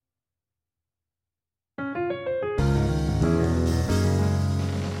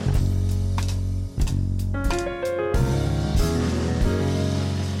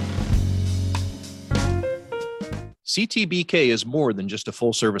CTBK is more than just a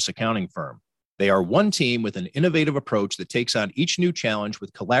full-service accounting firm. They are one team with an innovative approach that takes on each new challenge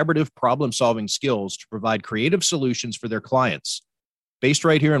with collaborative problem-solving skills to provide creative solutions for their clients. Based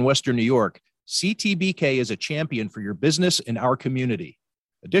right here in Western New York, CTBK is a champion for your business and our community.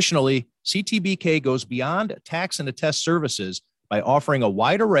 Additionally, CTBK goes beyond tax and attest services by offering a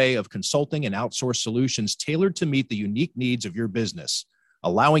wide array of consulting and outsourced solutions tailored to meet the unique needs of your business,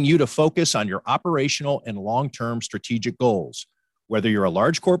 allowing you to focus on your operational and long-term strategic goals. Whether you're a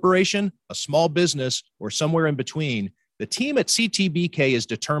large corporation, a small business, or somewhere in between, the team at CTBK is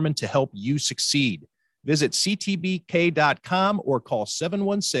determined to help you succeed. Visit ctbk.com or call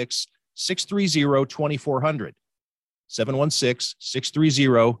 716-630-2400.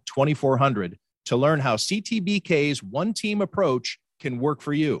 716-630-2400 to learn how CTBK's one-team approach can work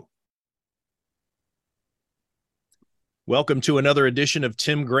for you. Welcome to another edition of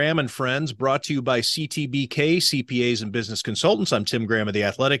Tim Graham and Friends, brought to you by CTBK, CPAs and Business Consultants. I'm Tim Graham of The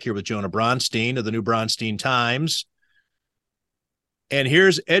Athletic, here with Jonah Bronstein of the New Bronstein Times. And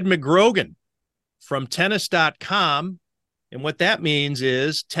here's Ed McGrogan from tennis.com. And what that means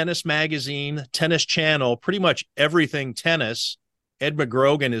is Tennis Magazine, Tennis Channel, pretty much everything tennis. Ed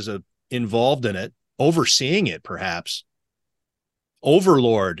McGrogan is involved in it, overseeing it perhaps.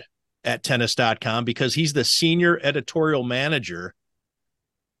 Overlord at tennis.com, because he's the senior editorial manager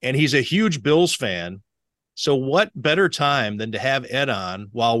and he's a huge Bills fan. So what better time than to have Ed on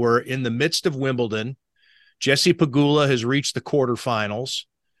while we're in the midst of Wimbledon? Jessie Pegula has reached the quarterfinals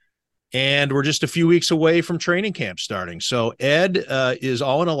and we're just a few weeks away from training camp starting. So Ed is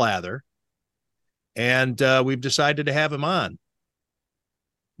all in a lather and we've decided to have him on.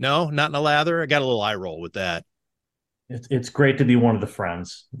 No, not in a lather. I got a little eye roll with that. It's great to be one of the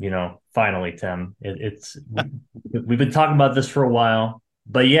friends, finally, Tim. We've been talking about this for a while,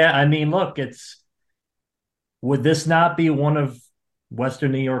 but yeah, I mean, look, would this not be one of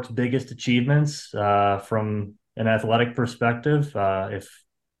Western New York's biggest achievements from an athletic perspective?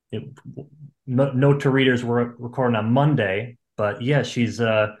 Note to readers, we're recording on Monday, but yeah, she's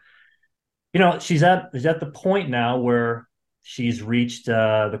at the point now where she's reached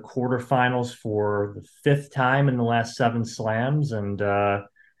the quarterfinals for the fifth time in the last 7 slams, and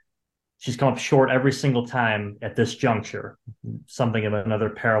she's come up short every single time at this juncture. Something of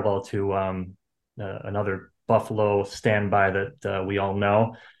another parallel to another Buffalo standby that we all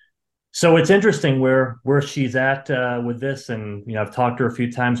know. So it's interesting where she's at with this, and I've talked to her a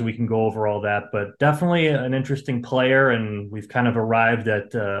few times, and we can go over all that. But definitely an interesting player, and we've kind of arrived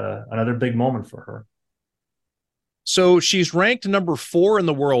at another big moment for her. So she's ranked number 4 in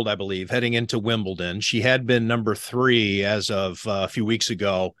the world, I believe, heading into Wimbledon. She had been number 3 as of a few weeks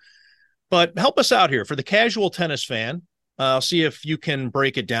ago. But help us out here. For the casual tennis fan, I'll see if you can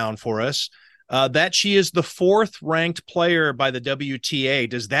break it down for us, that she is the 4th ranked player by the WTA.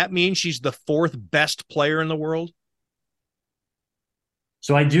 Does that mean she's the 4th best player in the world?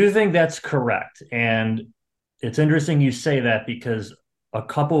 So I do think that's correct. And it's interesting you say that, because a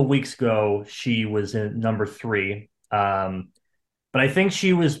couple of weeks ago, she was in number 3. But I think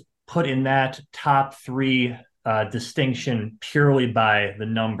she was put in that top 3 distinction purely by the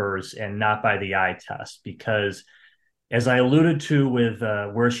numbers and not by the eye test, because as I alluded to with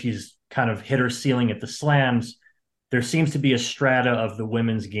where she's kind of hit her ceiling at the slams, there seems to be a strata of the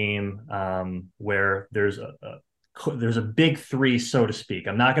women's game where there's a big 3, so to speak.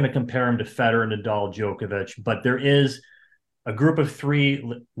 I'm not going to compare them to Federer, Nadal, Djokovic, but there is a group of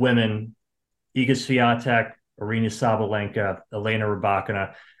 3 women, Iga Swiatek, Aryna Sabalenka, Elena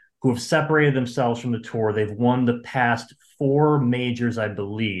Rybakina, who have separated themselves from the tour. They've won the past 4 majors, I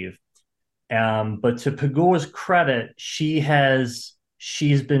believe. But to Pegula's credit, she's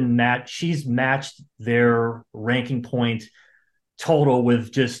matched their ranking point total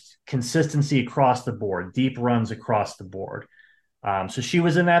with just consistency across the board, deep runs across the board. So she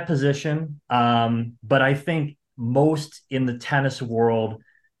was in that position. But I think most in the tennis world,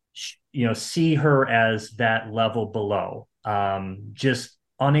 see her as that level below, just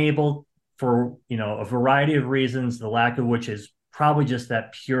unable for, a variety of reasons, the lack of which is probably just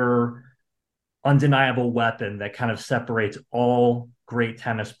that pure, undeniable weapon that kind of separates all great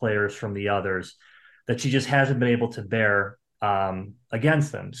tennis players from the others, that she just hasn't been able to bear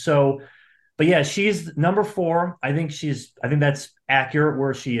against them. So, but yeah, she's number 4. I think that's accurate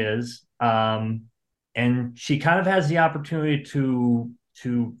where she is. And she kind of has the opportunity to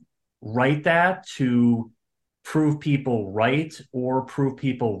write that, to prove people right or prove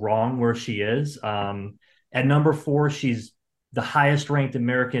people wrong where she is. At number 4, she's the highest ranked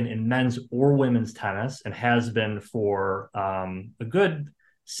American in men's or women's tennis, and has been for a good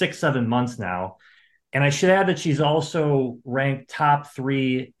 6-7 months now. And I should add that she's also ranked top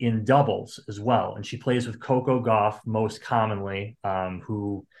 3 in doubles as well. And she plays with Coco Gauff most commonly,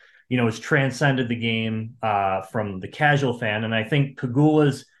 who, has transcended the game from the casual fan. And I think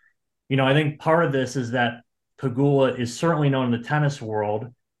Pegula's, I think part of this is that Pegula is certainly known in the tennis world.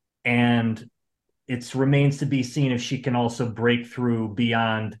 And it remains to be seen if she can also break through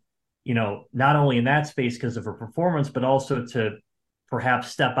beyond, not only in that space because of her performance, but also to perhaps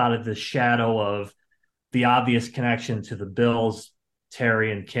step out of the shadow of the obvious connection to the Bills,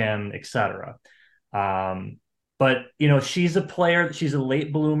 Terry and Kim, etc. But she's a player. She's a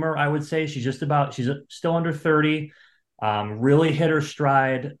late bloomer, I would say. She's still under 30. Really hit her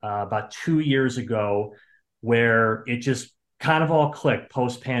stride about 2 years ago, where it just kind of all clicked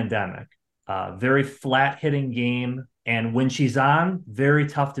post pandemic. Very flat hitting game, and when she's on, very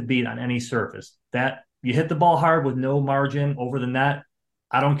tough to beat on any surface. That you hit the ball hard with no margin over the net.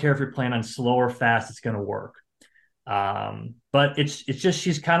 I don't care if you're playing on slow or fast, it's going to work. But it's just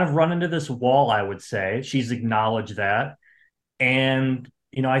she's kind of run into this wall, I would say. She's acknowledged that. And,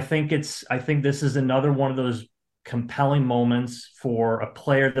 I think this is another one of those compelling moments for a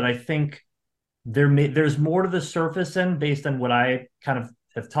player that I think there's more to the surface in based on what I kind of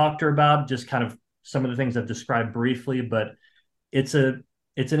have talked to her about, just kind of some of the things I've described briefly, but it's an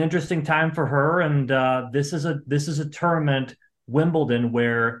interesting time for her. And this is a tournament, Wimbledon,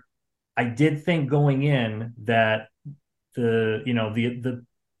 where I did think going in that the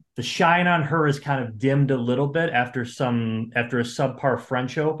shine on her is kind of dimmed a little bit after a subpar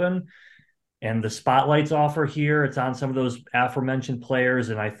French Open, and the spotlight's off her here. It's on some of those aforementioned players,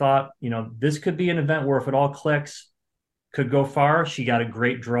 and I thought this could be an event where if it all clicks, could go far. She got a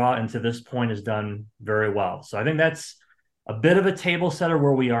great draw, and to this point has done very well. So I think that's a bit of a table setter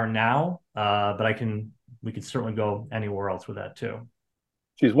where we are now, but we could certainly go anywhere else with that too.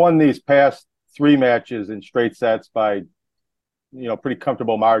 She's won these past 3 matches in straight sets by, pretty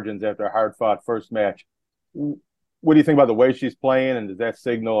comfortable margins after a hard-fought first match. What do you think about the way she's playing, and does that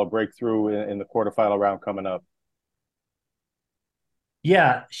signal a breakthrough in the quarterfinal round coming up?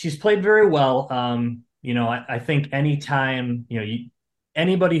 Yeah, she's played very well. I think anytime,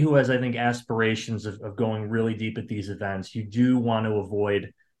 anybody who has, I think, aspirations of going really deep at these events, you do want to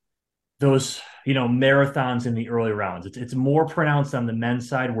avoid those, marathons in the early rounds. It's more pronounced on the men's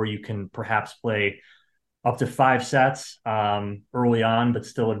side, where you can perhaps play up to 5 sets early on, but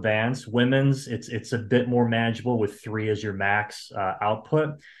still advance. Women's, it's a bit more manageable with 3 as your max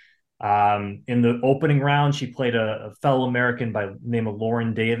output. In the opening round, she played a fellow American by the name of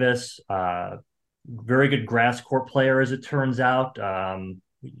Lauren Davis, very good grass court player, as it turns out.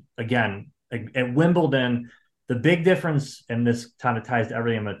 Again, at Wimbledon, the big difference, and this kind of ties to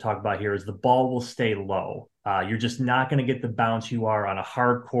everything I'm going to talk about here, is the ball will stay low. You're just not going to get the bounce you are on a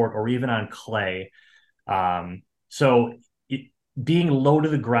hard court or even on clay. So being low to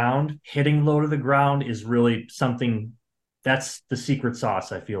the ground, hitting low to the ground is really something that's the secret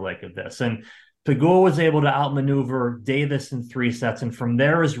sauce, I feel like, of this. And Pegula was able to outmaneuver Davis in 3 sets, and from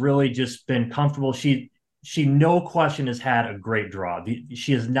there has really just been comfortable. She no question has had a great draw.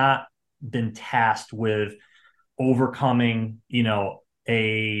 She has not been tasked with overcoming,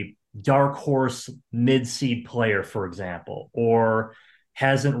 a dark horse mid-seed player, for example, or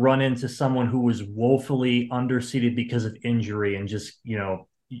hasn't run into someone who was woefully underseeded because of injury and just,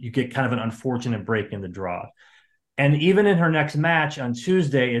 you get kind of an unfortunate break in the draw. And even in her next match on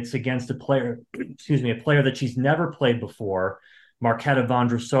Tuesday, it's against a player that she's never played before, Marketa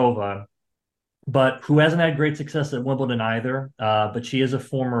Vondrousova, but who hasn't had great success at Wimbledon either. But she is a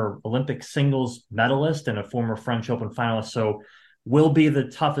former Olympic singles medalist and a former French Open finalist, so will be the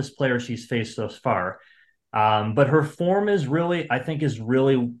toughest player she's faced thus far. But her form is really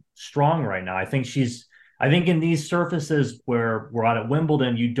strong right now. I think in these surfaces where we're out at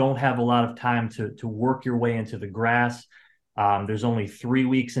Wimbledon, you don't have a lot of time to work your way into the grass. There's only 3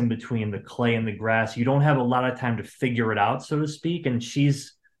 weeks in between the clay and the grass. You don't have a lot of time to figure it out, so to speak. And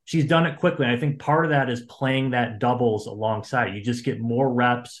she's done it quickly. And I think part of that is playing that doubles alongside. You just get more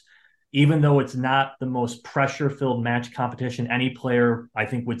reps, even though it's not the most pressure-filled match competition. Any player, I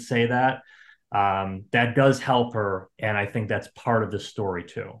think, would say that. That does help her, and I think that's part of the story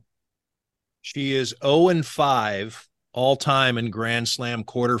too. She is 0-5 all-time in Grand Slam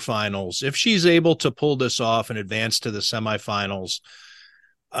quarterfinals. If she's able to pull this off and advance to the semifinals,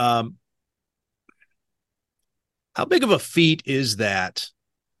 how big of a feat is that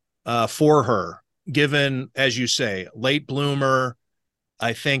for her, given, as you say, late bloomer?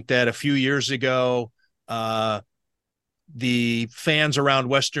 I think that a few years ago, the fans around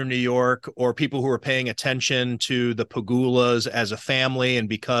Western New York, or people who are paying attention to the Pegulas as a family, and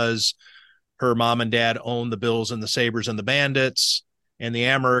because her mom and dad owned the Bills and the Sabres and the Bandits and the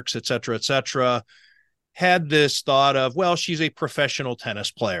Amerks, et cetera, had this thought of, well, she's a professional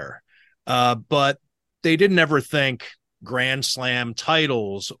tennis player. But they didn't ever think Grand Slam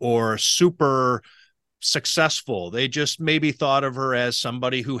titles or super successful. They just maybe thought of her as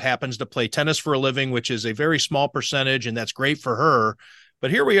somebody who happens to play tennis for a living, which is a very small percentage, and that's great for her.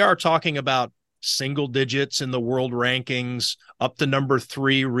 But here we are talking about single digits in the world rankings, up to number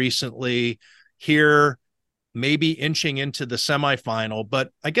 3 recently, here maybe inching into the semifinal.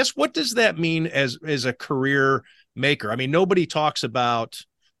 But I guess, what does that mean as a career maker? I mean, nobody talks about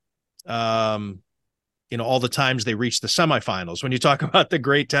all the times they reach the semifinals. When you talk about the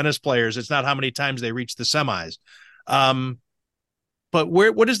great tennis players, it's not how many times they reach the semis. But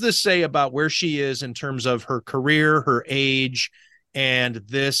what does this say about where she is in terms of her career, her age, and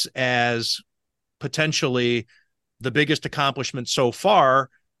this as potentially the biggest accomplishment so far,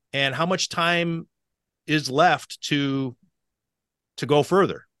 and how much time is left to go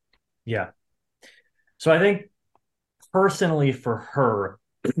further? Yeah. So I think personally for her,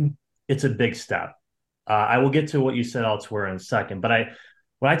 it's a big step. I will get to what you said elsewhere in a second, but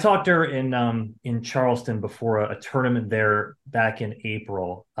when I talked to her in Charleston before a tournament there back in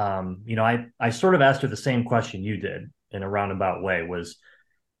April, I sort of asked her the same question you did in a roundabout way, was,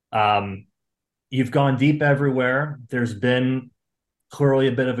 you've gone deep everywhere. There's been clearly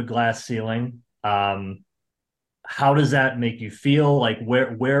a bit of a glass ceiling. How does that make you feel? Like,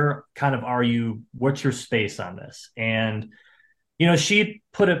 where kind of are you? What's your space on this? And, she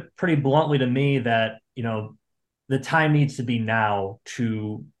put it pretty bluntly to me that, the time needs to be now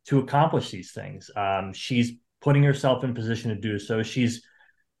to accomplish these things. She's putting herself in position to do so. She's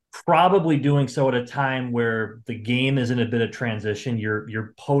probably doing so at a time where the game is in a bit of transition.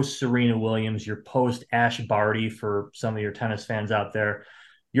 You're post Serena Williams, you're post Ash Barty for some of your tennis fans out there.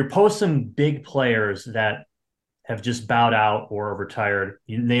 You're post some big players that have just bowed out or retired.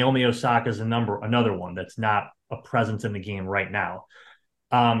 Naomi Osaka is another one that's not a presence in the game right now.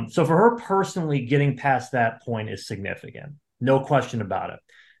 So for her personally, getting past that point is significant. No question about it.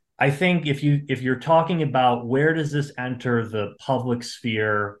 I think if you're talking about where does this enter the public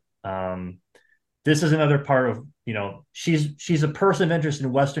sphere, this is another part of, she's a person of interest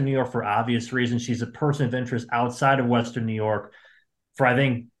in Western New York for obvious reasons. She's a person of interest outside of Western New York for, I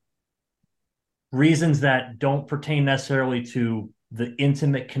think, reasons that don't pertain necessarily to the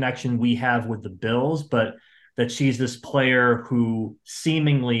intimate connection we have with the Bills, but that she's this player who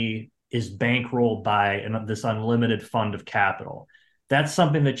seemingly is bankrolled by this unlimited fund of capital. That's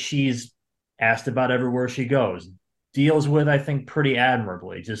something that she's asked about everywhere she goes, deals with, I think, pretty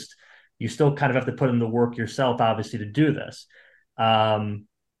admirably. Just, you still kind of have to put in the work yourself, obviously, to do this.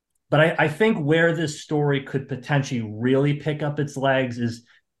 But I think where this story could potentially really pick up its legs is,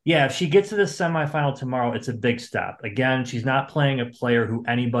 yeah, if she gets to the semifinal tomorrow, it's a big step. Again, she's not playing a player who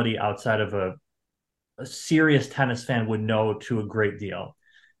anybody outside of a serious tennis fan would know to a great deal.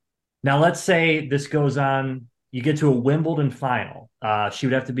 Now, let's say this goes on, you get to a Wimbledon final. She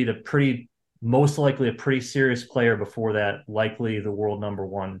would have to be most likely a pretty serious player before that, likely the world number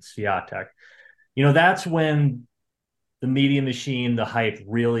 1, Swiatek. That's when the media machine, the hype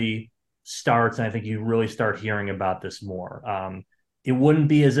really starts, and I think you really start hearing about this more. It wouldn't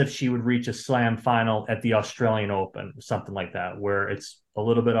be as if she would reach a slam final at the Australian Open, something like that, where it's a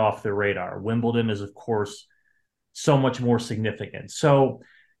little bit off the radar. Wimbledon is, of course, so much more significant. So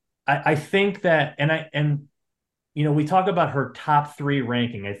I think that, we talk about her top 3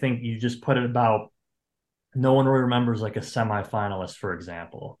 ranking. I think you just put it about, no one really remembers like a semifinalist, for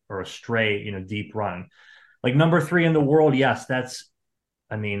example, or a straight, deep run. Like number 3 in the world, yes,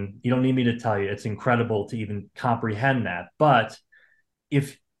 you don't need me to tell you, it's incredible to even comprehend that. But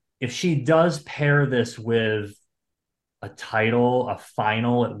if she does pair this with a title, a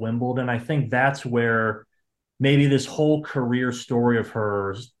final at Wimbledon, I think that's where maybe this whole career story of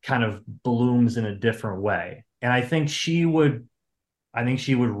hers kind of blooms in a different way. And I think she would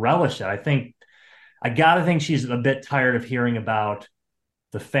relish it. I gotta think she's a bit tired of hearing about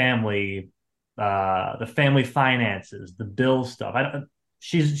the family finances, the bill stuff.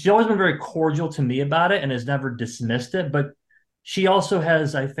 She's always been very cordial to me about it and has never dismissed it, but she also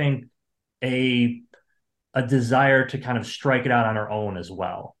has, I think, a desire to kind of strike it out on her own as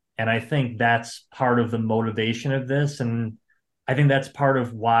well. And I think that's part of the motivation of this. And I think that's part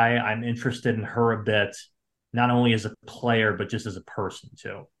of why I'm interested in her a bit, not only as a player, but just as a person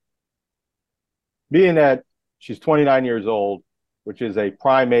too. Being that she's 29 years old, which is a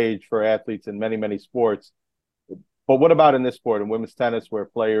prime age for athletes in many, many sports. But what about in this sport, in women's tennis, where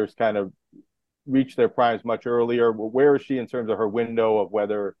players kind of reach their primes much earlier? Where is she in terms of her window of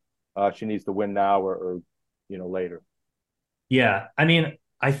whether she needs to win now or later? Yeah. I mean,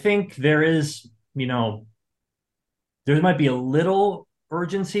 I think there is, there might be a little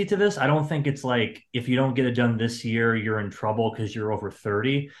urgency to this. I don't think it's like if you don't get it done this year, you're in trouble because you're over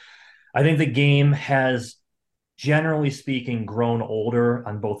 30. I think the game has, generally speaking, grown older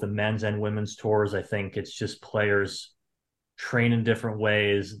on both the men's and women's tours. I think it's just players train in different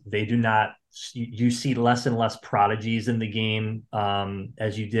ways. They do not, you see less and less prodigies in the game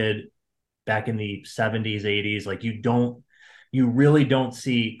as you did back in the 70s, 80s. Like you really don't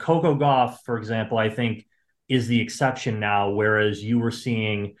see Coco Gauff, for example, I think is the exception now, whereas you were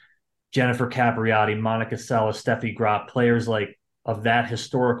seeing Jennifer Capriati, Monica Seles, Steffi Graf, players like of that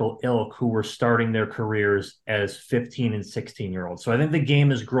historical ilk who were starting their careers as 15 and 16-year-olds. So I think the game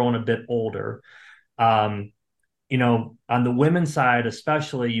has grown a bit older. On the women's side,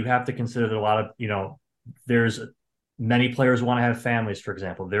 especially, you have to consider that a lot of, there's many players want to have families, for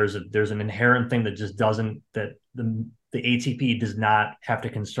example. There's an inherent thing that just doesn't, that the ATP does not have to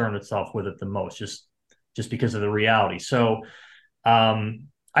concern itself with it the most, just because of the reality. So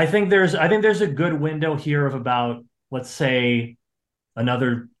I think there's a good window here of about, let's say,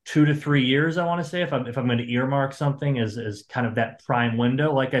 another 2 to 3 years. I want to say if I'm going to earmark something as kind of that prime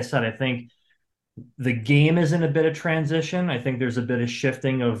window. Like I said, I think the game is in a bit of transition. I think there's a bit of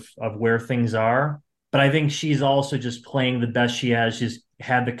shifting of where things are, but I think she's also just playing the best she has. She's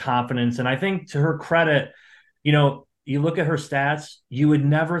had the confidence, and I think to her credit, you look at her stats, you would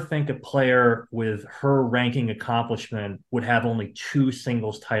never think a player with her ranking accomplishment would have only 2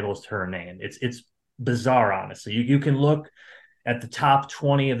 singles titles to her name. It's bizarre, honestly. You can look at the top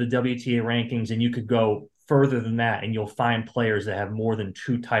 20 of the WTA rankings and you could go further than that and you'll find players that have more than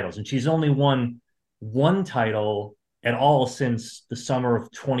 2 titles. And she's only won 1 title at all since the summer of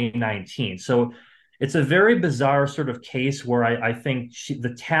 2019. So it's a very bizarre sort of case where I think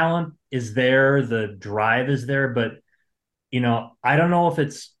the talent is there, the drive is there, but I don't know if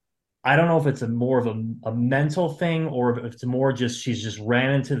it's a more of a mental thing or if it's more just she's just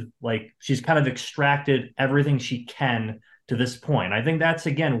ran into, like, she's kind of extracted everything she can to this point. I think that's,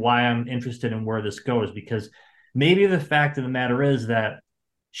 again, why I'm interested in where this goes, because maybe the fact of the matter is that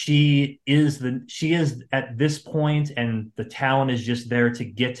she is at this point and the talent is just there to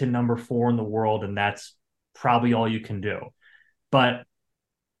get to number 4 in the world, and that's probably all you can do. But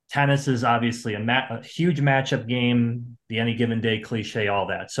tennis is obviously a huge matchup game, the any given day cliche, all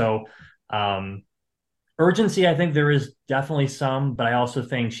that. So urgency, I think there is definitely some, but I also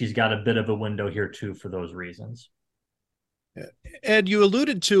think she's got a bit of a window here too for those reasons. Ed, you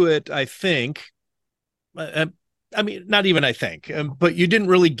alluded to it, I think. I mean, not even I think, but you didn't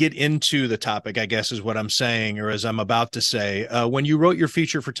really get into the topic, I guess, is what I'm saying, or as I'm about to say. When you wrote your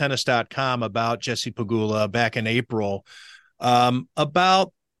feature for tennis.com about Jessie Pegula back in April,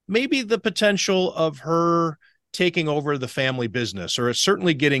 about maybe the potential of her taking over the family business, or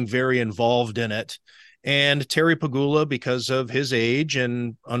certainly getting very involved in it. And Terry Pegula, because of his age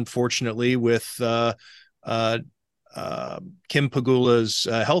and unfortunately with Kim Pegula's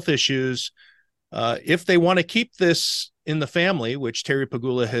health issues, if they want to keep this in the family, which Terry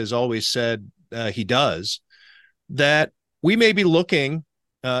Pegula has always said he does, that we may be looking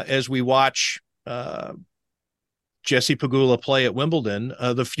as we watch Jessie Pegula play at Wimbledon,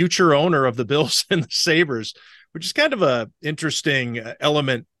 the future owner of the Bills and the Sabres, which is kind of a interesting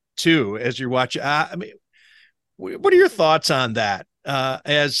element too, as you watch. I mean, what are your thoughts on that?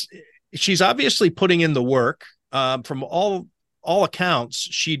 As she's obviously putting in the work, from all accounts,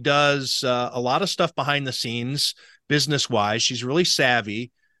 she does a lot of stuff behind the scenes, business wise. She's really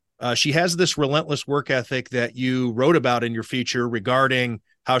savvy. She has this relentless work ethic that you wrote about in your feature regarding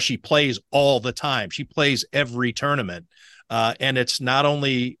how she plays all the time. She plays every tournament. And it's not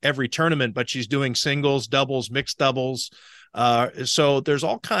only every tournament, but she's doing singles, doubles, mixed doubles. So there's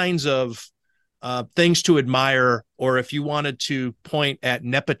all kinds of things to admire, or if you wanted to point at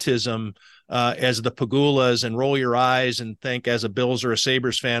nepotism as the Pegulas and roll your eyes and think as a Bills or a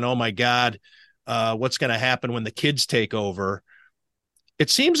Sabres fan, oh my God, what's going to happen when the kids take over? It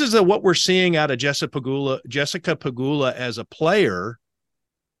seems as though what we're seeing out of Jessica Pegula as a player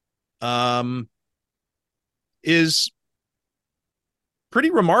is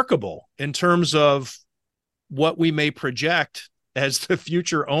pretty remarkable in terms of what we may project as the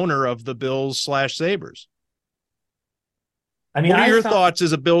future owner of the Bills/Sabres. I mean, what are your thoughts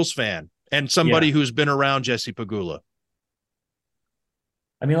as a Bills fan and somebody who's been around Jessie Pegula?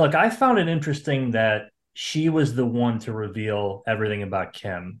 I mean, look, I found it interesting that she was the one to reveal everything about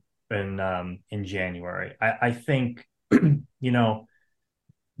Kim in January. I think,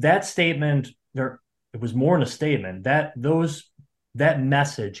 that statement, it was more than a statement, that those that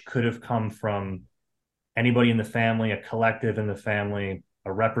message could have come from anybody in the family, a collective in the family,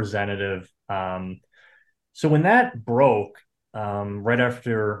 a representative. So when that broke, right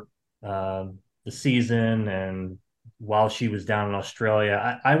after the season and while she was down in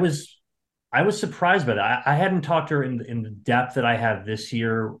Australia, I was surprised by that. I hadn't talked to her in the depth that I have this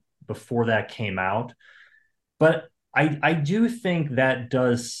year before that came out, but I do think that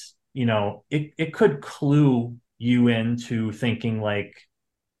does, it could clue you into thinking like,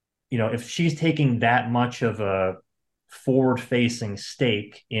 if she's taking that much of a forward-facing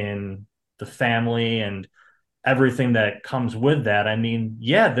stake in the family and everything that comes with that, I mean,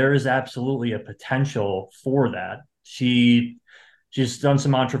 yeah, there is absolutely a potential for that. She's done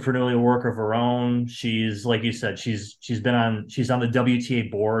some entrepreneurial work of her own. She's, like you said, she's on the WTA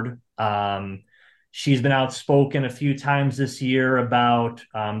board. She's been outspoken a few times this year about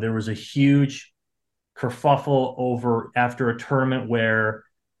there was a huge kerfuffle over after a tournament where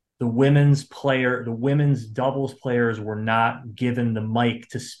the women's doubles players were not given the mic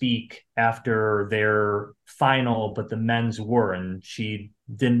to speak after their final, but the men's were, and she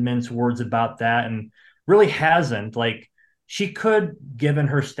didn't mince words about that, and really hasn't. Like, she could, given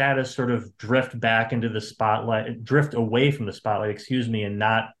her status, sort of drift back into the spotlight, drift away from the spotlight, excuse me, and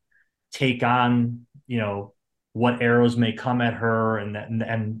not take on, what arrows may come at her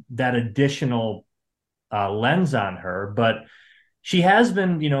and that additional lens on her. But she has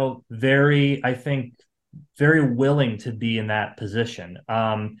been, I think, very willing to be in that position.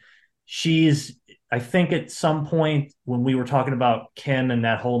 I think at some point when we were talking about Kim and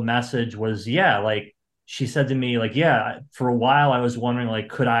that whole message was, yeah, like she said to me, like, yeah, for a while I was wondering, like,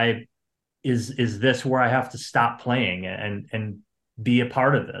 is this where I have to stop playing and be a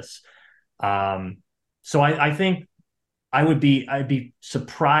part of this? So I think I'd be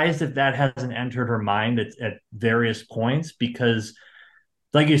surprised if that hasn't entered her mind at various points, because,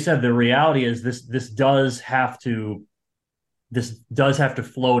 like you said, the reality is this does have to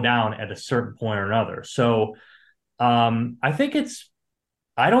flow down at a certain point or another. So I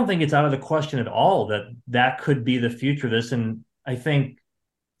don't think it's out of the question at all that could be the future of this. And I think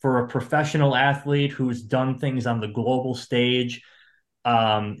for a professional athlete who's done things on the global stage,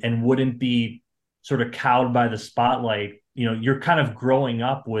 and wouldn't be sort of cowed by the spotlight, you're kind of growing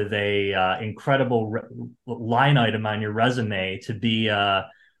up with a incredible line item on your resume to be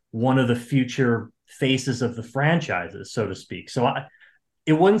one of the future faces of the franchises, so to speak. So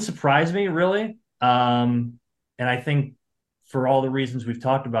it wouldn't surprise me, really. And I think for all the reasons we've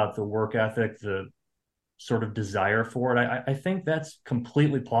talked about, the work ethic, the sort of desire for it, I think that's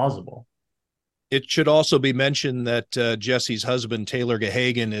completely plausible. It should also be mentioned that Jessie's husband, Taylor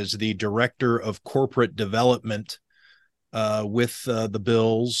Gahagan, is the director of corporate development with the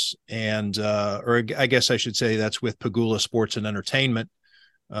Bills, and or I guess I should say that's with Pegula Sports and Entertainment,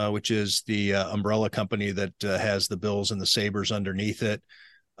 which is the umbrella company that has the Bills and the Sabres underneath it.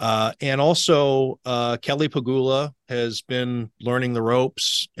 And also Kelly Pegula has been learning the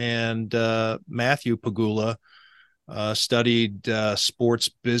ropes, and Matthew Pegula studied sports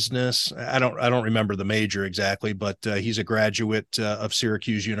business. I don't remember the major exactly, but he's a graduate of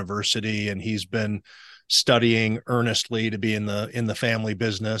Syracuse University, and he's been studying earnestly to be in the family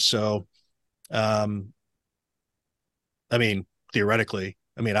business. So, I mean, theoretically,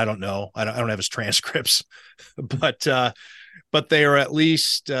 I don't know. I don't have his transcripts, but they are at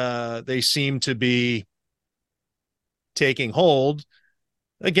least they seem to be taking hold.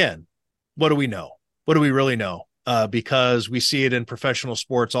 Again, what do we know? What do we really know? Because we see it in professional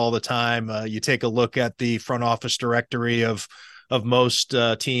sports all the time. You take a look at the front office directory of most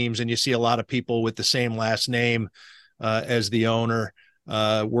teams, and you see a lot of people with the same last name as the owner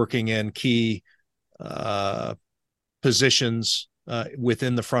working in key positions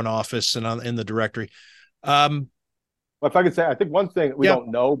within the front office and in the directory. Well, if I could say, I think one thing we don't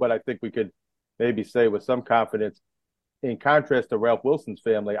know, but I think we could maybe say with some confidence, in contrast to Ralph Wilson's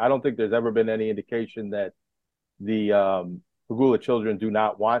family, I don't think there's ever been any indication that the Pegula children do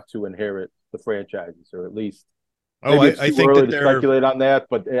not want to inherit the franchises, or at least maybe it's too early to speculate on that.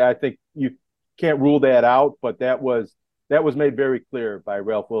 But I think you can't rule that out. But that was made very clear by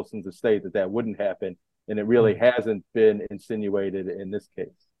Ralph Wilson's estate that wouldn't happen, and it really hasn't been insinuated in this case.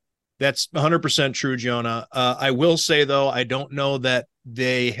 That's 100% true, Jonah. I will say, though, I don't know that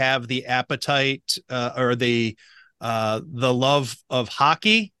they have the appetite or the love of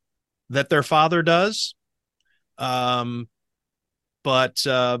hockey that their father does. But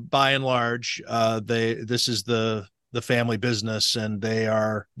by and large, this is the family business, and they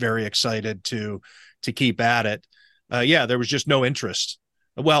are very excited to keep at it. There was just no interest.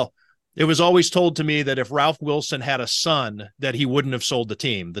 Well, It was always told to me that if Ralph Wilson had a son, that he wouldn't have sold the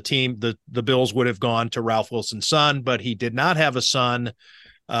team. The Bills would have gone to Ralph Wilson's son, but he did not have a son.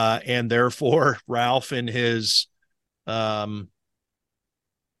 And therefore Ralph, in his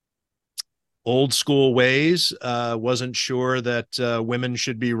old school ways, wasn't sure that women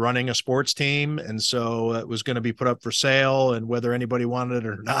should be running a sports team. And so it was going to be put up for sale, and whether anybody wanted it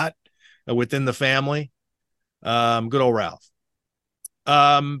or not within the family. Good old Ralph.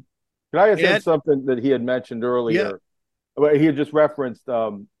 Can I ask him something that he had mentioned earlier? Yeah. Well, he had just referenced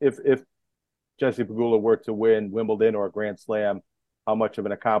if Jessie Pegula were to win Wimbledon or a Grand Slam, how much of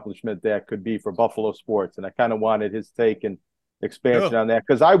an accomplishment that could be for Buffalo sports. And I kind of wanted his take and expansion on that,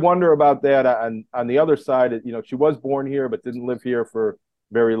 because I wonder about that on the other side. You know, she was born here but didn't live here for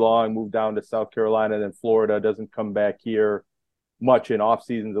very long, moved down to South Carolina, then Florida, doesn't come back here much in off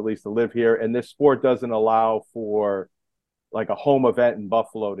seasons, at least, to live here. And this sport doesn't allow for like a home event in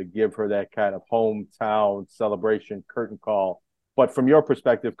Buffalo to give her that kind of hometown celebration curtain call. But from your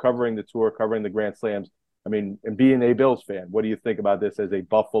perspective, covering the tour, covering the Grand Slams, I mean, and being a Bills fan, what do you think about this as a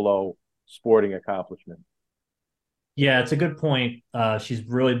Buffalo sporting accomplishment? Yeah, it's a good point. She's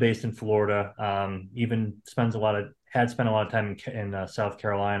really based in Florida. Even spent a lot of time in South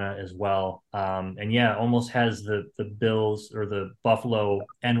Carolina as well. And yeah, almost has the Bills or the Buffalo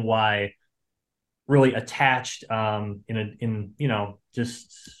NY really attached in you know,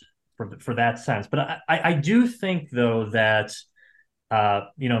 just for that sense. But I do think though that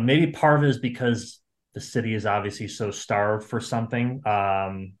you know, maybe part of it is because the city is obviously so starved for something.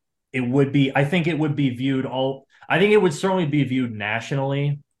 It would be, I think it would be viewed I think it would certainly be viewed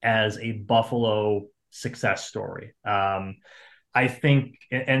nationally as a Buffalo success story. I think,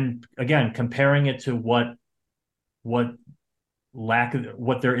 and again, comparing it to what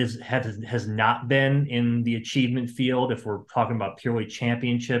there has not been in the achievement field, if we're talking about purely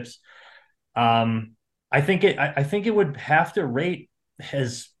championships, I think it would have to rate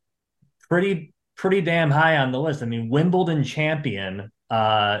as pretty damn high on the list. I mean, Wimbledon champion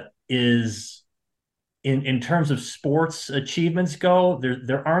is, in terms of sports achievements go,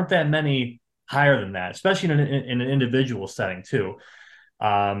 there aren't that many higher than that, especially in an individual setting too.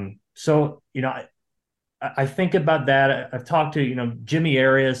 So, you know, I think about that. I've talked to, you know, Jimmy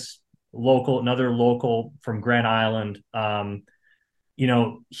Arias, another local from Grand Island. You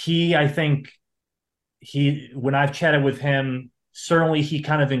know, I think when I've chatted with him, certainly he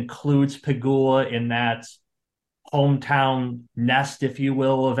kind of includes Pegula in that hometown nest, if you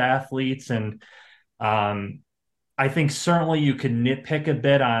will, of athletes. And I think certainly you could nitpick a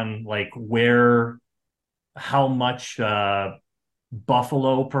bit on like how much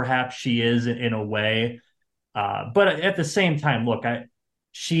Buffalo perhaps she is in a way. But at the same time, look,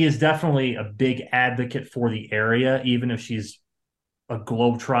 she is definitely a big advocate for the area, even if she's a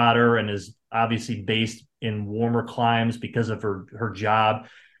globetrotter and is obviously based in warmer climes because of her job.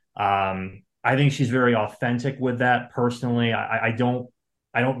 I think she's very authentic with that personally. I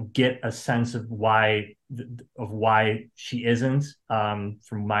don't get a sense of why she isn't,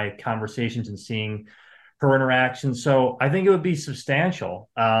 from my conversations and seeing her interactions. So I think it would be substantial.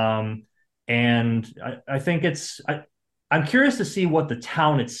 And I think I'm curious to see what the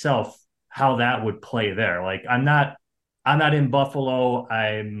town itself, how that would play there. Like, I'm not in Buffalo.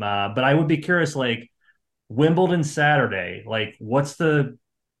 But I would be curious, like, Wimbledon Saturday, like,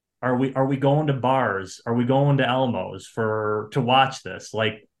 are we going to bars? Are we going to Elmo's to watch this?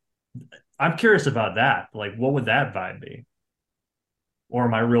 Like, I'm curious about that. Like, what would that vibe be? Or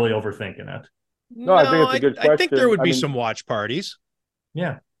am I really overthinking it? No, I think it's a good question. I think there would be some watch parties.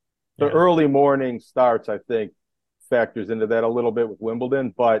 Yeah. The early morning starts, I think, factors into that a little bit with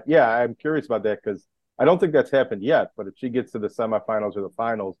Wimbledon. But yeah, I'm curious about that because I don't think that's happened yet. But if she gets to the semifinals or the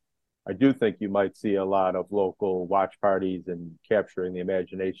finals, I do think you might see a lot of local watch parties and capturing the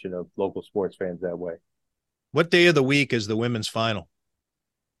imagination of local sports fans that way. What day of the week is the women's final?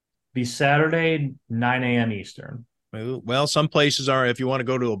 Be Saturday, 9 a.m. Eastern. Well, some places are, if you want to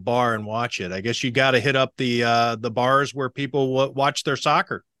go to a bar and watch it, I guess you got to hit up the bars where people watch their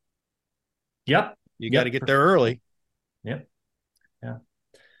soccer. Yep. You got to get there early. Yep. Yeah.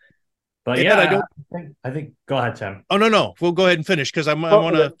 But yeah, I think. Go ahead, Tim. Oh no, we'll go ahead and finish because I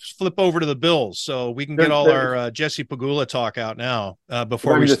want to flip over to the Bills so we can get all our Jessie Pegula talk out now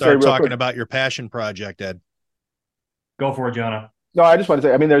before we start talking about your passion project, Ed. Go for it, Jonah. No, I just want to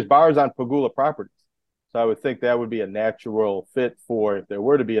say, I mean, there's bars on Pegula properties, so I would think that would be a natural fit for if there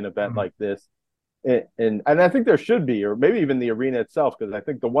were to be an event like this, and I think there should be, or maybe even the arena itself, because I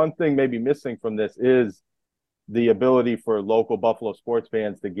think the one thing maybe missing from this is the ability for local Buffalo sports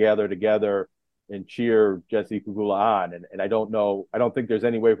fans to gather together and cheer Jessie Pegula on. And I don't think there's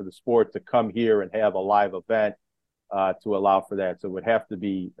any way for the sport to come here and have a live event to allow for that. So it would have to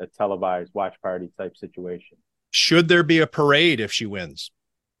be a televised watch party type situation. Should there be a parade if she wins?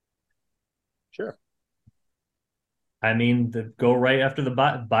 Sure. I mean, go right after the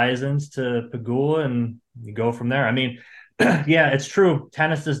Bisons to Pegula, and you go from there. I mean, yeah, it's true.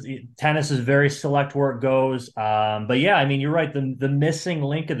 Tennis is very select where it goes. But yeah, I mean, you're right. The missing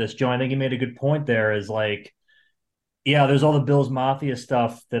link of this, Joe, I think you made a good point there, is like, yeah, there's all the Bills Mafia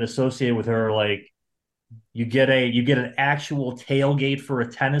stuff that associate with her. Like, you get an actual tailgate for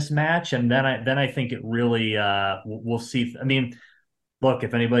a tennis match, and then I think it really we'll see. I mean, look,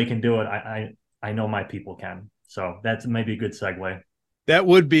 if anybody can do it, I know my people can. So that's maybe a good segue. That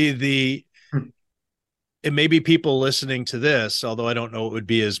would be it may be people listening to this, although I don't know it would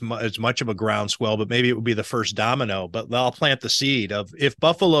be as much of a groundswell, but maybe it would be the first domino. But I'll plant the seed of, if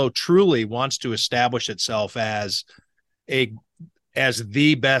Buffalo truly wants to establish itself as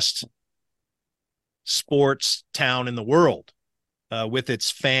the best sports town in the world, with its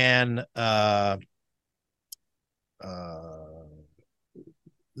fan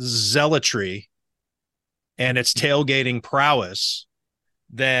zealotry and its tailgating prowess,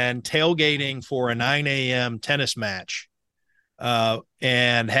 then tailgating for a 9 a.m. tennis match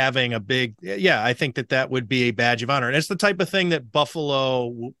and having a big, I think that would be a badge of honor. And it's the type of thing that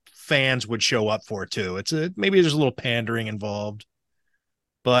Buffalo fans would show up for too. Maybe there's a little pandering involved,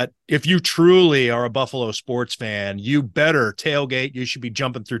 but if you truly are a Buffalo sports fan, you better tailgate. You should be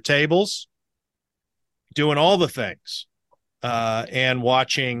jumping through tables, doing all the things, and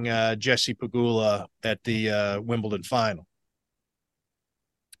watching Jessie Pegula at the Wimbledon final.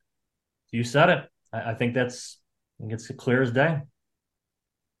 You said it. I think it's clear as day.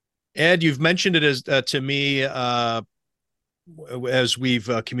 Ed, you've mentioned it as to me as we've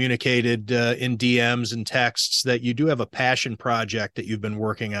communicated in DMs and texts, that you do have a passion project that you've been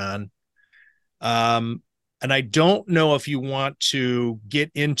working on. And I don't know if you want to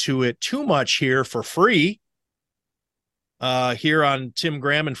get into it too much here for free. Here on Tim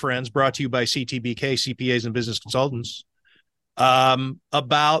Graham and Friends, brought to you by CTBK, CPAs and Business Consultants,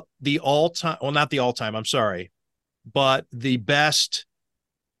 about the all-time, well, not the all-time, I'm sorry, but the best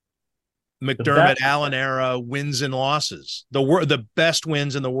McDermott Allen era wins and losses, the best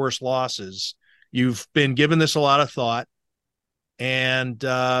wins and the worst losses. You've been giving this a lot of thought, and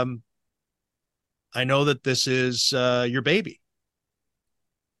I know that this is your baby.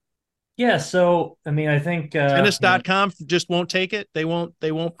 Yeah, so I mean, I think tennis.com just won't take it. They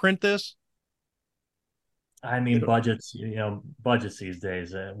won't print this. I mean, budgets these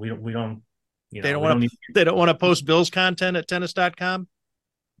days. We don't they don't want to post Bills content at tennis.com.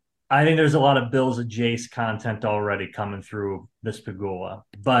 I think there's a lot of Bills adjacent content already coming through this Pegula.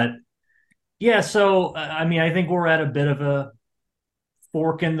 But yeah, so I mean, I think we're at a bit of a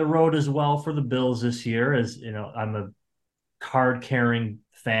fork in the road as well for the Bills this year. As you know, I'm a card carrying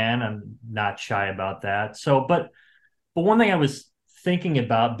fan. I'm not shy about that. So, but one thing I was thinking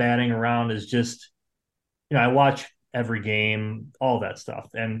about batting around is just, I watch every game, all that stuff.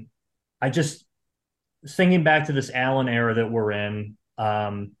 And I just thinking back to this Allen era that we're in,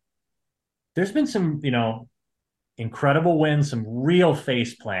 there's been some, incredible wins, some real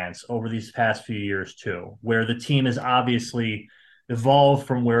face plants over these past few years too, where the team has obviously evolved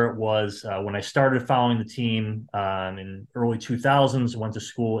from where it was when I started following the team in early 2000s. Went to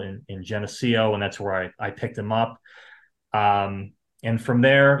school in Geneseo, and that's where I picked him up. And from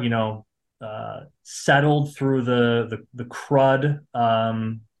there, settled through the crud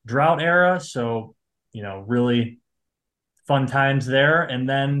drought era. So, really fun times there. And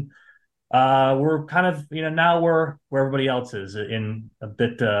then we're kind of, now we're where everybody else is, in a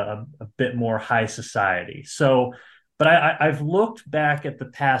bit more high society. So, but I've looked back at the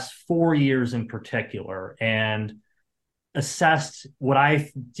past 4 years in particular and assessed what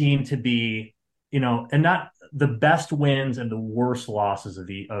I deem to be, and not the best wins and the worst losses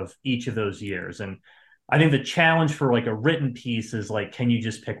of each of those years. And I think the challenge for like a written piece is like, can you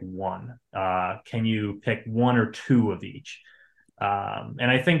just pick one? Can you pick one or two of each? And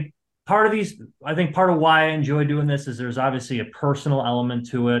I think part of why I enjoy doing this is there's obviously a personal element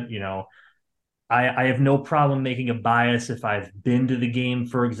to it. I have no problem making a bias if I've been to the game,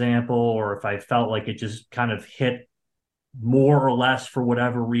 for example, or if I felt like it just kind of hit more or less for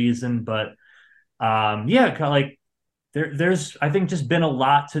whatever reason. But like there's I think just been a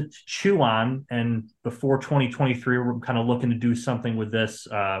lot to chew on. And before 2023, we're kind of looking to do something with this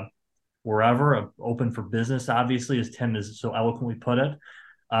wherever, open for business, obviously, as Tim has so eloquently put it.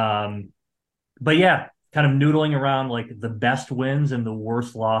 But yeah, kind of noodling around like the best wins and the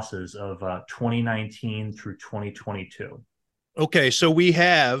worst losses of 2019 through 2022. Okay, so we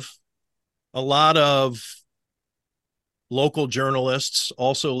have a lot of local journalists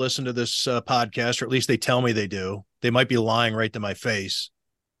also listen to this podcast, or at least they tell me they do. They might be lying right to my face.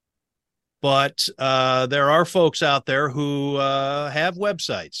 But there are folks out there who have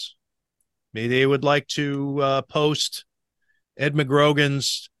websites. Maybe they would like to post Ed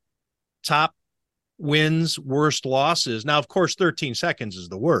McGrogan's top wins, worst losses. Now, of course, 13 seconds is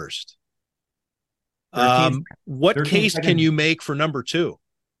the worst. 13 what case seconds. can you make for number 2?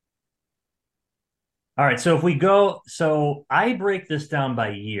 All right. So if we go, so I break this down by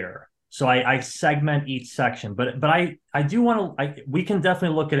year. So I segment each section, but I do want to, we can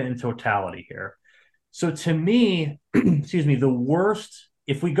definitely look at it in totality here. So to me, excuse me, the worst,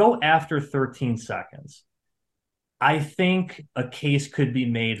 if we go after 13 seconds, I think a case could be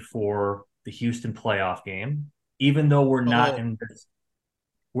made for the Houston playoff game, even though we're not in this,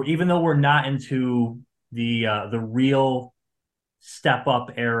 even though we're not into the real step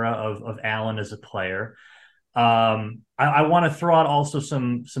up era of Allen as a player. I want to throw out also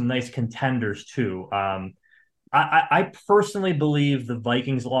some nice contenders too. I personally believe the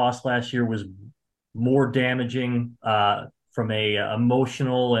Vikings loss last year was more damaging from a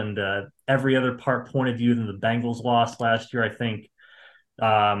emotional and every other point of view than the Bengals loss last year. I think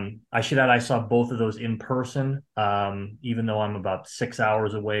I should add I saw both of those in person, even though I'm about 6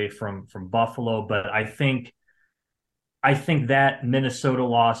 hours away from Buffalo. But I think that Minnesota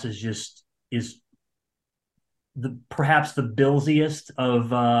loss is perhaps the Billsiest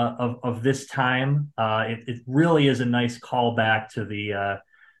of this time. It really is a nice callback to the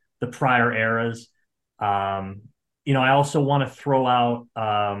prior eras. I also want to throw out.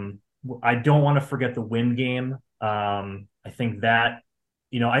 I don't want to forget the win game. I think that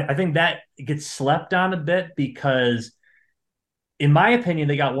I think that gets slept on a bit because, in my opinion,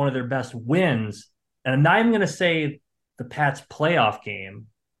 they got one of their best wins. And I'm not even going to say the Pats playoff game.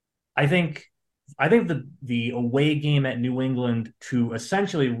 I think the away game at New England to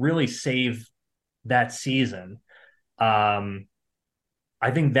essentially really save that season. I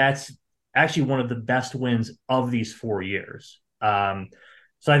think that's actually one of the best wins of these 4 years. So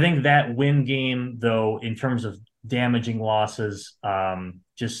I think that win game, though, in terms of damaging losses,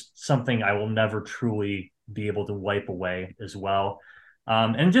 just something I will never truly be able to wipe away as well.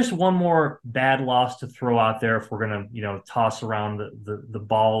 And just one more bad loss to throw out there if we're going to, toss around the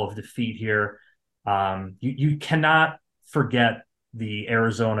ball of defeat here. You cannot forget the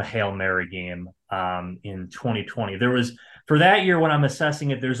Arizona Hail Mary game in 2020. There was, for that year when I'm assessing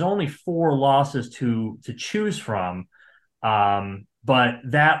it, there's only 4 losses to choose from. But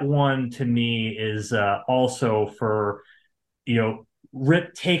that one to me is also for,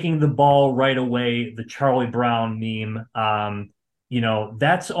 Rip taking the ball right away, the Charlie Brown meme.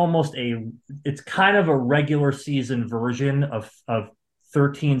 That's almost it's kind of a regular season version of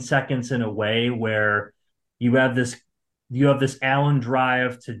 13 seconds in a way where you have this Allen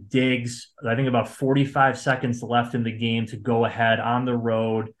drive to Diggs. I think about 45 seconds left in the game to go ahead on the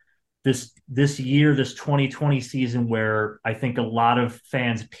road. This year, this 2020 season, where I think a lot of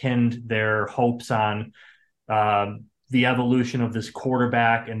fans pinned their hopes on the evolution of this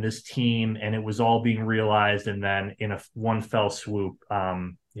quarterback and this team, and it was all being realized, and then in one fell swoop,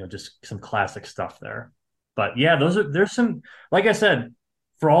 just some classic stuff there. But yeah, there's some, like I said,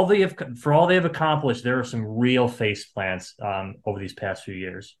 for all they have accomplished, there are some real face plants over these past few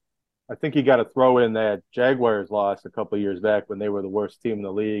years. I think you got to throw in that Jaguars loss a couple of years back when they were the worst team in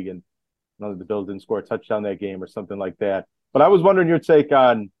the league, and none of the Bills didn't score a touchdown that game or something like that. But I was wondering your take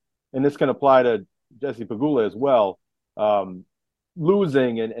on, and this can apply to Jessie Pegula as well,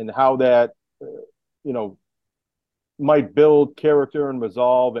 losing and how that, might build character and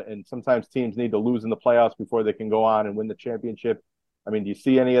resolve. And sometimes teams need to lose in the playoffs before they can go on and win the championship. I mean, do you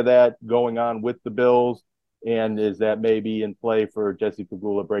see any of that going on with the Bills? And is that maybe in play for Jessie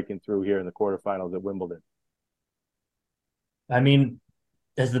Pegula breaking through here in the quarterfinals at Wimbledon? I mean,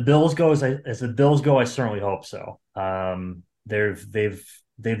 as the Bills go, I certainly hope so.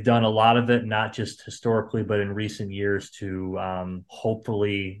 They've done a lot of it, not just historically, but in recent years to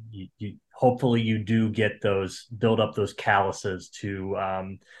hopefully you do build up those calluses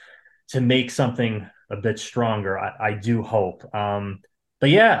to make something a bit stronger. I do hope. But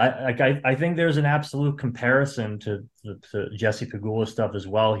yeah, I think there's an absolute comparison to Jessie Pegula stuff as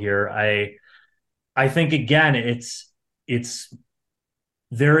well here. I think again, it's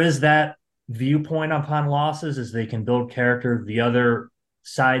there is that viewpoint upon losses as they can build character. The other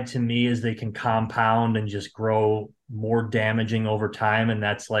side to me is they can compound and just grow more damaging over time, and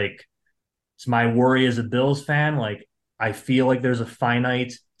that's like It's my worry as a Bills fan. Like, I feel like there's a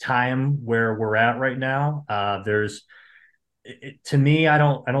finite time where we're at right now. To me, I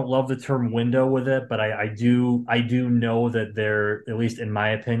don't love the term window with it, but I do know that there, at least in my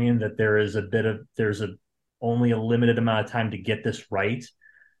opinion, that there's only a limited amount of time to get this right.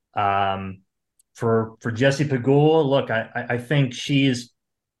 Um, for Jessie Pegula, look, I think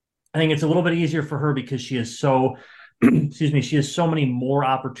it's a little bit easier for her because she is so excuse me, she has so many more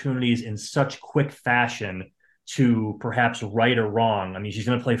opportunities in such quick fashion to perhaps right or wrong. I mean, she's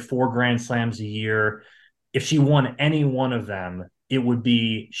going to play 4 Grand Slams a year. If she won any one of them, she would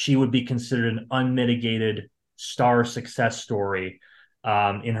be considered an unmitigated star success story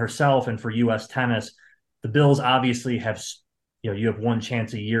in herself and for U.S. tennis. The Bills obviously have, you have one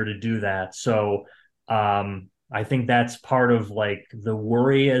chance a year to do that. So I think that's part of like the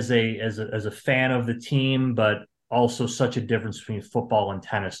worry as a fan of the team, but also such a difference between football and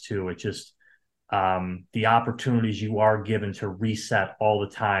tennis too. It just the opportunities you are given to reset all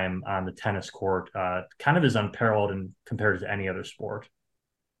the time on the tennis court kind of is unparalleled and compared to any other sport.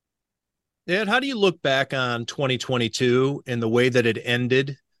 Ed, how do you look back on 2022 and the way that it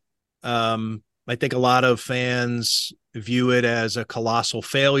ended? I think a lot of fans view it as a colossal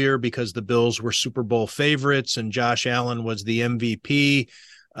failure because the Bills were Super Bowl favorites and Josh Allen was the MVP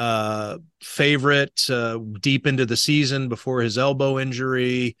favorite deep into the season before his elbow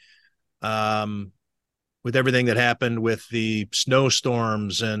injury. With everything that happened with the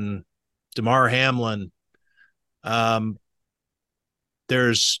snowstorms and DeMar Hamlin,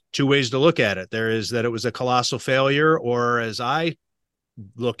 there's two ways to look at it. There is that it was a colossal failure, or as I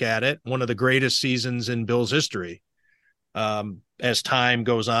look at it, one of the greatest seasons in Bills history. As time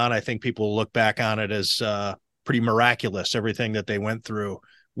goes on, I think people look back on it as pretty miraculous, everything that they went through.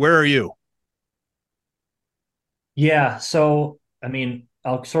 Where are you? Yeah, so I mean,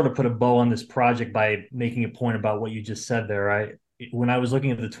 I'll sort of put a bow on this project by making a point about what you just said there. When I was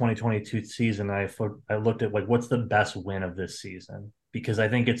looking at the 2022 season, I looked at like what's the best win of this season because I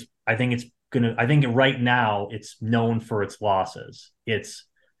think right now it's known for its losses. It's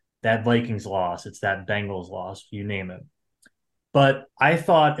that Vikings loss, it's that Bengals loss, you name it. But I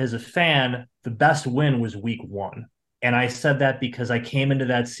thought as a fan, the best win was week 1. And I said that because I came into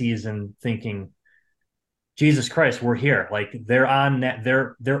that season thinking, Jesus Christ, we're here. Like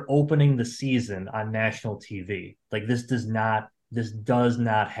they're opening the season on national TV. Like this does not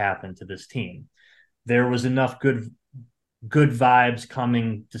happen to this team. There was enough good vibes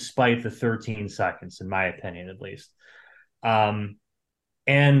coming despite the 13 seconds, in my opinion, at least. And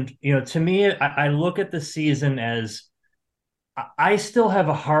to me, I look at the season as I still have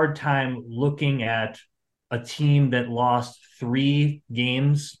a hard time looking at a team that lost 3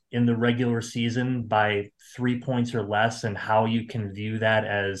 games in the regular season by 3 points or less and how you can view that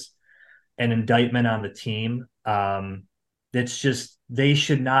as an indictment on the team. It's just they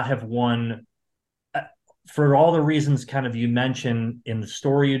should not have won for all the reasons kind of you mentioned in the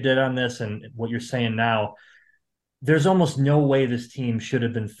story you did on this and what you're saying now. There's almost no way this team should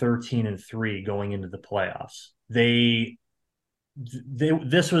have been 13-3 going into the playoffs.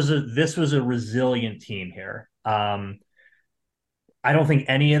 This was a resilient team here. I don't think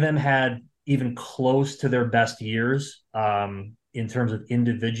any of them had even close to their best years in terms of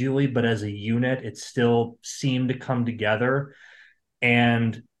individually, but as a unit, it still seemed to come together.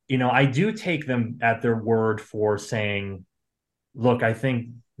 And I do take them at their word for saying, "Look, I think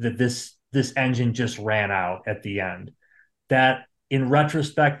that this engine just ran out at the end." That in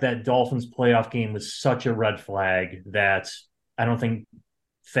retrospect, that Dolphins playoff game was such a red flag that I don't think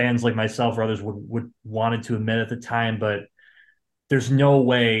fans like myself or others would wanted to admit at the time, but there's no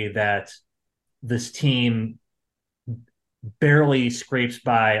way that this team barely scrapes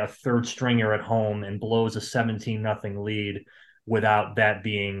by a third stringer at home and blows a 17-0 lead without that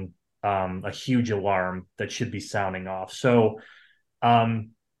being a huge alarm that should be sounding off. So to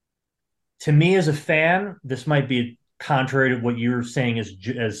me as a fan, this might be contrary to what you're saying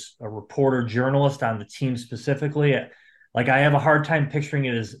as a reporter journalist on the team specifically. Like I have a hard time picturing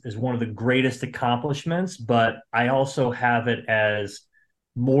it as one of the greatest accomplishments, but I also have it as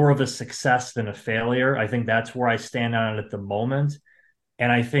more of a success than a failure. I think that's where I stand on it at the moment. And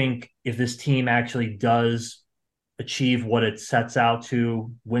I think if this team actually does achieve what it sets out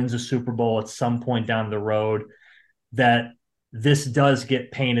to, wins a Super Bowl at some point down the road, that this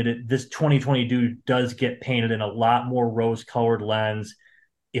 2022 does get painted in a lot more rose-colored lens.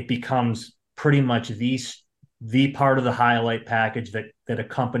 It becomes pretty much the part of the highlight package that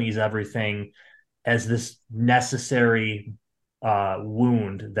accompanies everything as this necessary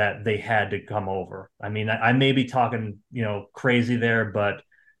wound that they had to come over. I mean, I may be talking, crazy there, but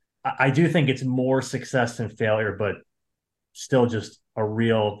I do think it's more success than failure, but still just a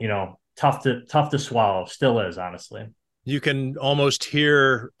real, tough to swallow. Still is, honestly. You can almost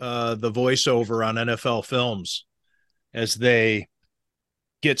hear the voiceover on NFL films as they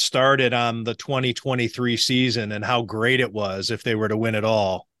get started on the 2023 season and how great it was if they were to win it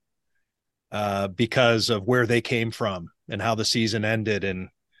all, because of where they came from and how the season ended and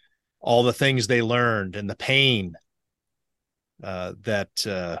all the things they learned and the pain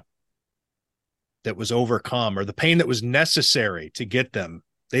that was overcome, or the pain that was necessary to get them.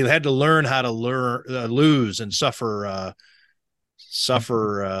 They had to learn how to lose and suffer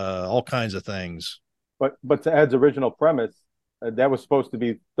all kinds of things. But to Ed's original premise, that was supposed to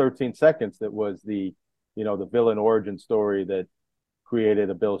be 13 seconds. That was the villain origin story that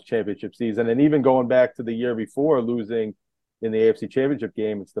created a Bills championship season. And even going back to the year before, losing in the AFC Championship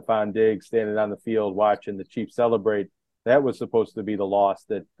game, and Stephon Diggs standing on the field watching the Chiefs celebrate, that was supposed to be the loss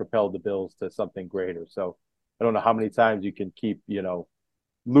that propelled the Bills to something greater. So I don't know how many times you can keep,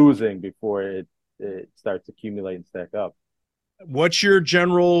 losing before it starts to accumulate and stack up. What's your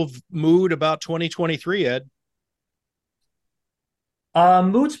general mood about 2023, Ed?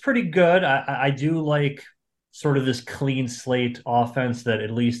 Mood's pretty good. I do like sort of this clean slate offense that at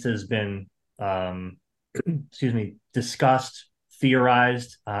least has been, discussed,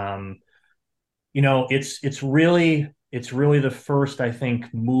 theorized. It's really the first, I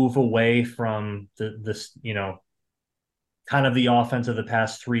think, move away from this kind of the offense of the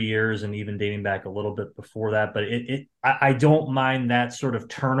past 3 years and even dating back a little bit before that. But I don't mind that sort of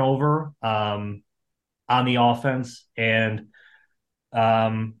turnover on the offense. And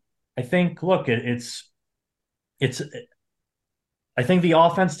I think, look, I think the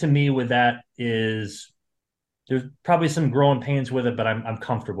offense to me with that is there's probably some growing pains with it, but I'm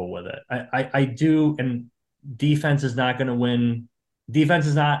comfortable with it. I do, and defense is not going to win. Defense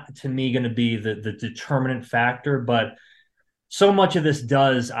is not, to me, going to be the determinant factor, but so much of this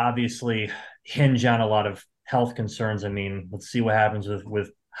does obviously hinge on a lot of health concerns. I mean, let's see what happens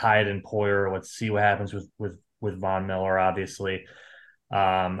with Hyde and Poyer. Let's see what happens with Von Miller, obviously.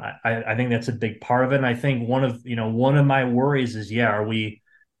 I think that's a big part of it. And I think one of my worries is, are we,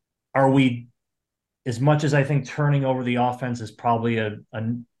 as much as I think turning over the offense is probably a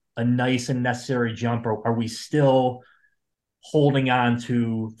nice and necessary jump, or are we still holding on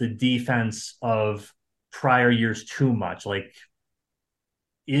to the defense of prior years too much? Like,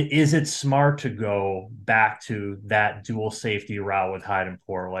 is it smart to go back to that dual safety route with Hyde and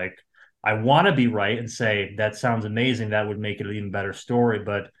Poyer? Like, I want to be right and say that sounds amazing. That would make it an even better story.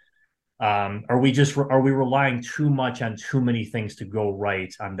 But are we relying too much on too many things to go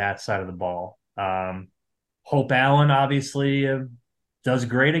right on that side of the ball? Hope Allen obviously does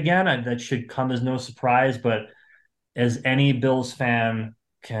great again. That should come as no surprise. But as any Bills fan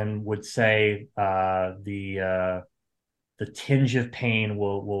would say, the tinge of pain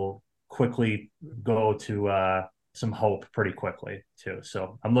will quickly go to some hope pretty quickly too.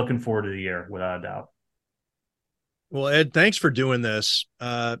 So I'm looking forward to the year without a doubt. Well, Ed, thanks for doing this.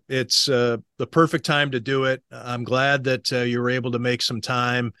 It's the perfect time to do it. I'm glad that you were able to make some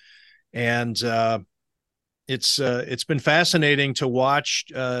time, and it's been fascinating to watch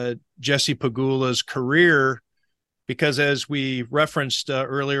Jessie Pegula's career, because as we referenced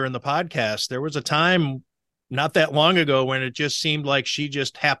earlier in the podcast, there was a time not that long ago when it just seemed like she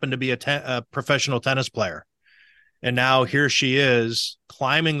just happened to be a professional tennis player. And now here she is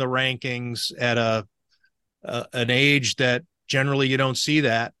climbing the rankings at an age that generally you don't see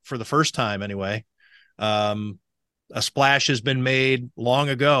that for the first time anyway. A splash has been made long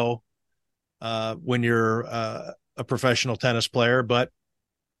ago when you're a professional tennis player, but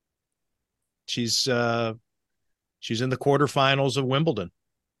she's in the quarterfinals of Wimbledon.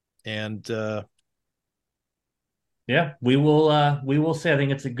 And we will say, I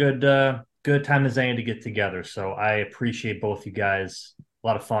think it's a good time as any to get together. So I appreciate both you guys. A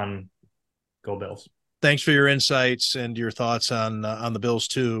lot of fun. Go Bills. Thanks for your insights and your thoughts on the Bills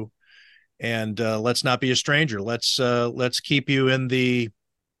too. And let's not be a stranger. Let's keep you in the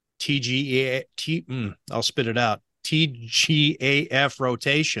I'll spit it out. TGAF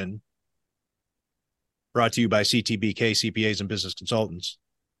rotation, brought to you by CTBK, CPAs and Business Consultants.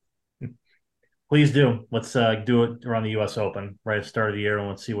 Please do. Let's do it around the U.S. Open right at the start of the year, and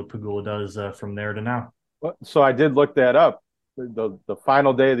let's see what Pegula does from there to now. So I did look that up. The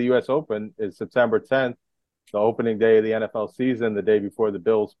final day of the U.S. Open is September 10th, the opening day of the NFL season, the day before the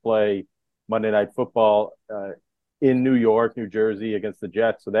Bills play Monday Night Football in New York, New Jersey against the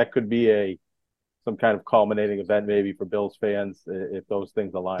Jets. So that could be some kind of culminating event maybe for Bills fans if those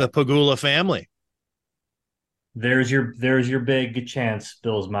things align. The Pegula family. There's your big chance,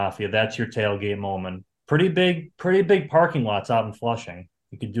 Bills Mafia. That's your tailgate moment. Pretty big parking lots out in Flushing.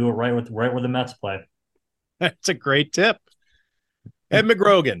 You could do it right where the Mets play. That's a great tip. Ed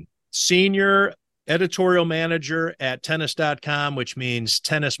McGrogan, senior editorial manager at tennis.com, which means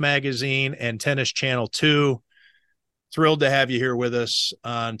Tennis Magazine and Tennis Channel 2. Thrilled to have you here with us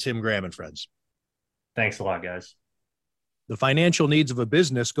on Tim Graham and Friends. Thanks a lot, guys. The financial needs of a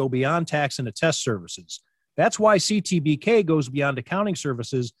business go beyond tax and attest services. That's why CTBK goes beyond accounting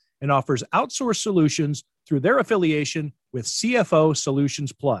services and offers outsourced solutions through their affiliation with CFO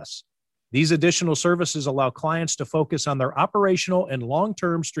Solutions Plus. These additional services allow clients to focus on their operational and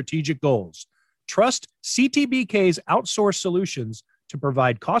long-term strategic goals. Trust CTBK's outsourced solutions to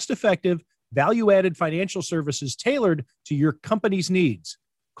provide cost-effective, value-added financial services tailored to your company's needs.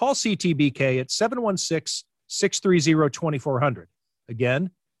 Call CTBK at 716-630-2400. Again,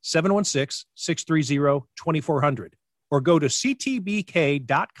 716-630-2400. Or go to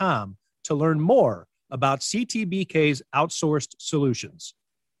ctbk.com to learn more about CTBK's outsourced solutions.